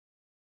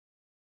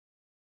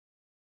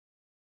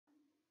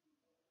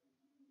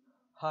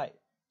Hi,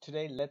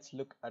 today let's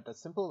look at a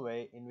simple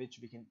way in which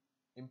we can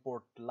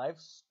import live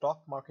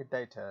stock market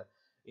data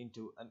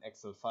into an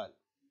Excel file.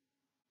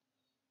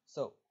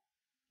 So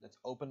let's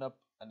open up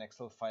an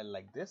Excel file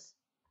like this.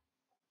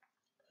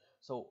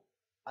 So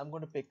I'm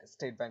going to pick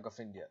State Bank of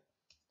India.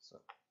 So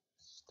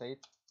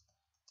State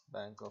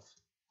Bank of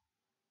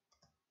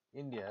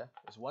India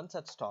is one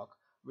such stock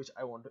which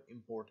I want to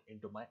import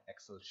into my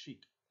Excel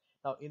sheet.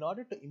 Now in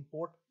order to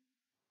import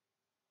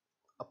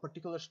a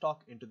particular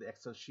stock into the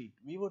Excel sheet,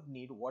 we would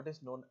need what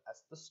is known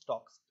as the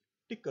stock's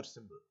ticker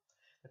symbol.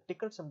 The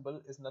ticker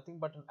symbol is nothing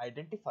but an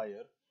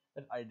identifier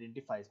that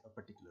identifies a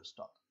particular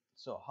stock.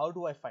 So how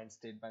do I find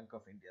State Bank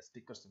of India's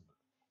ticker symbol?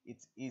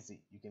 It's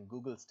easy. You can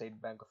Google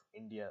State Bank of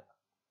India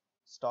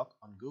stock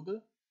on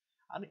Google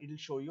and it will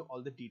show you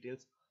all the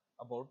details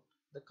about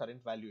the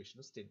current valuation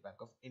of State Bank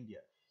of India.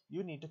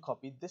 You need to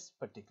copy this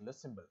particular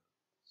symbol.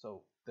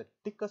 So the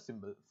ticker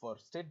symbol for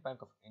State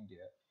Bank of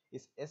India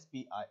is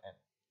SBIN.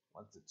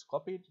 Once it's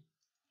copied,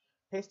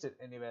 paste it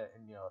anywhere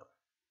in your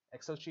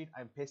Excel sheet.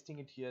 I'm pasting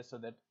it here so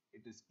that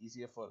it is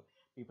easier for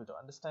people to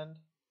understand.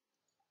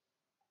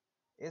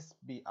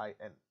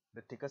 SBIN,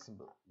 the ticker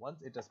symbol.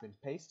 Once it has been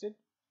pasted,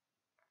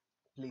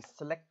 please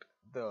select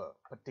the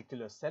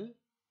particular cell,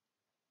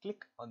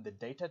 click on the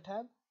data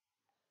tab,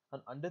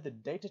 and under the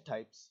data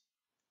types,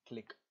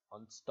 click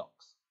on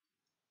stocks.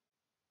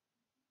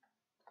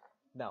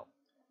 Now,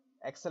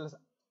 Excel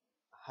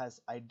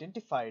has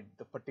identified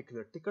the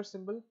particular ticker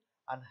symbol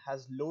and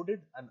has loaded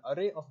an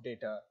array of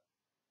data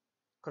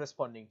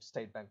corresponding to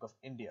State Bank of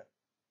India.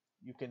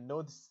 You can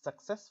know this is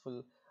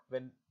successful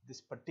when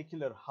this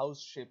particular house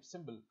shaped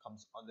symbol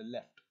comes on the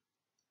left,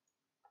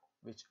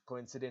 which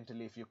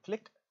coincidentally if you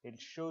click,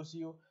 it shows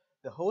you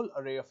the whole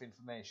array of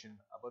information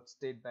about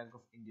State Bank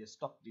of India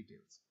stock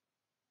details.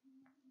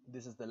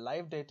 This is the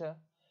live data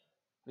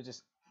which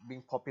is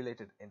being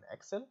populated in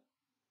Excel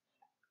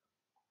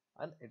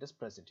and it is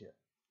present here.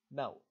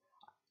 Now,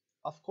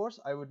 of course,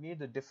 I would need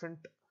the different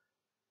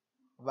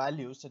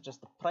values such as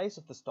the price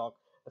of the stock,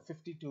 the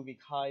 52-week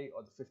high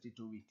or the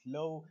 52-week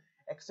low,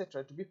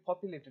 etc. to be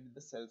populated in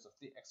the cells of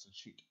the Excel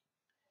sheet.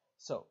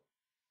 So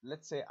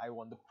let's say I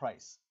want the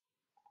price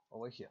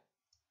over here,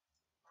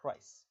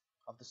 price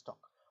of the stock.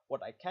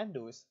 What I can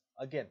do is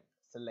again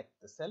select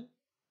the cell,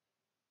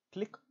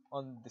 click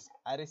on this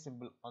array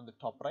symbol on the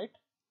top right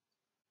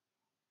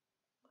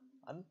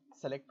and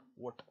select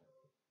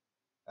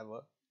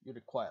whatever you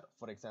require.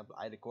 For example,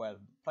 I require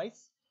the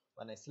price.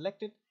 When I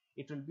select it,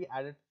 it will be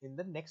added in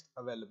the next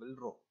available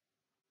row.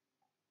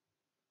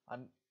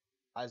 And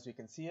as we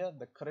can see here,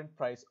 the current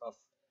price of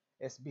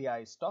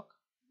SBI stock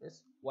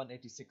is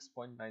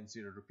 186.90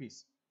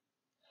 rupees.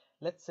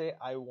 Let's say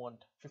I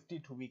want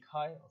 52-week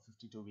high or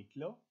 52-week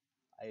low.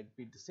 I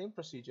repeat the same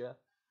procedure.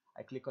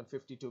 I click on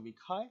 52-week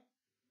high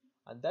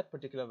and that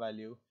particular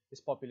value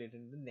is populated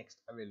in the next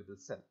available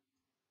cell.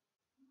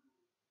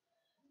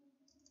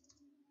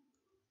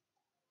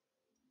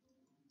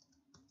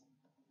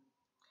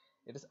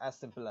 It is as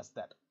simple as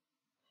that.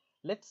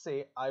 Let's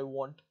say I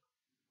want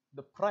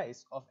the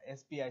price of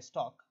SBI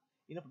stock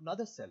in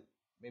another cell,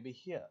 maybe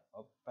here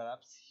or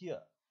perhaps here.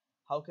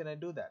 How can I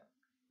do that?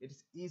 It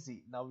is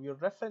easy. Now your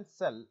reference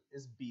cell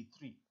is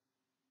B3.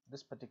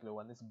 This particular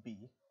one is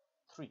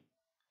B3.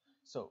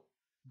 So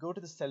go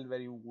to the cell where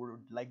you would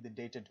like the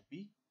data to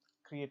be,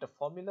 create a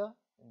formula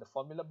in the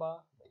formula bar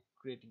by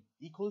creating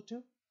equal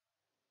to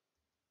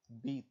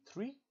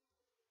B3,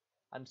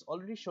 and it's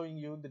already showing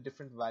you the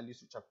different values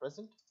which are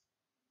present.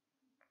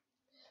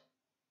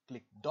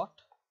 Click dot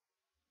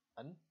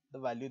and the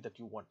value that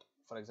you want.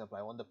 For example,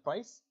 I want the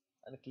price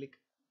and click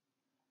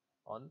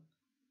on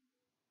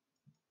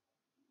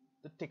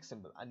the tick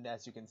symbol, and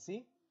as you can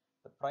see,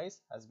 the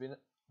price has been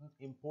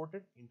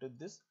imported into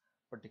this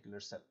particular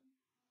cell,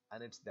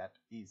 and it's that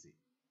easy.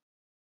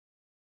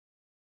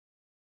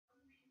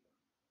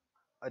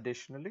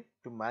 Additionally,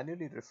 to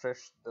manually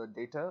refresh the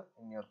data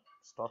in your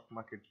stock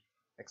market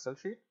Excel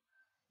sheet,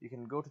 you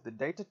can go to the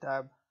data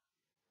tab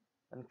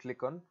and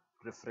click on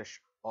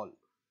refresh all.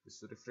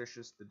 This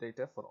refreshes the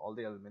data for all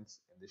the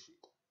elements in the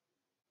sheet.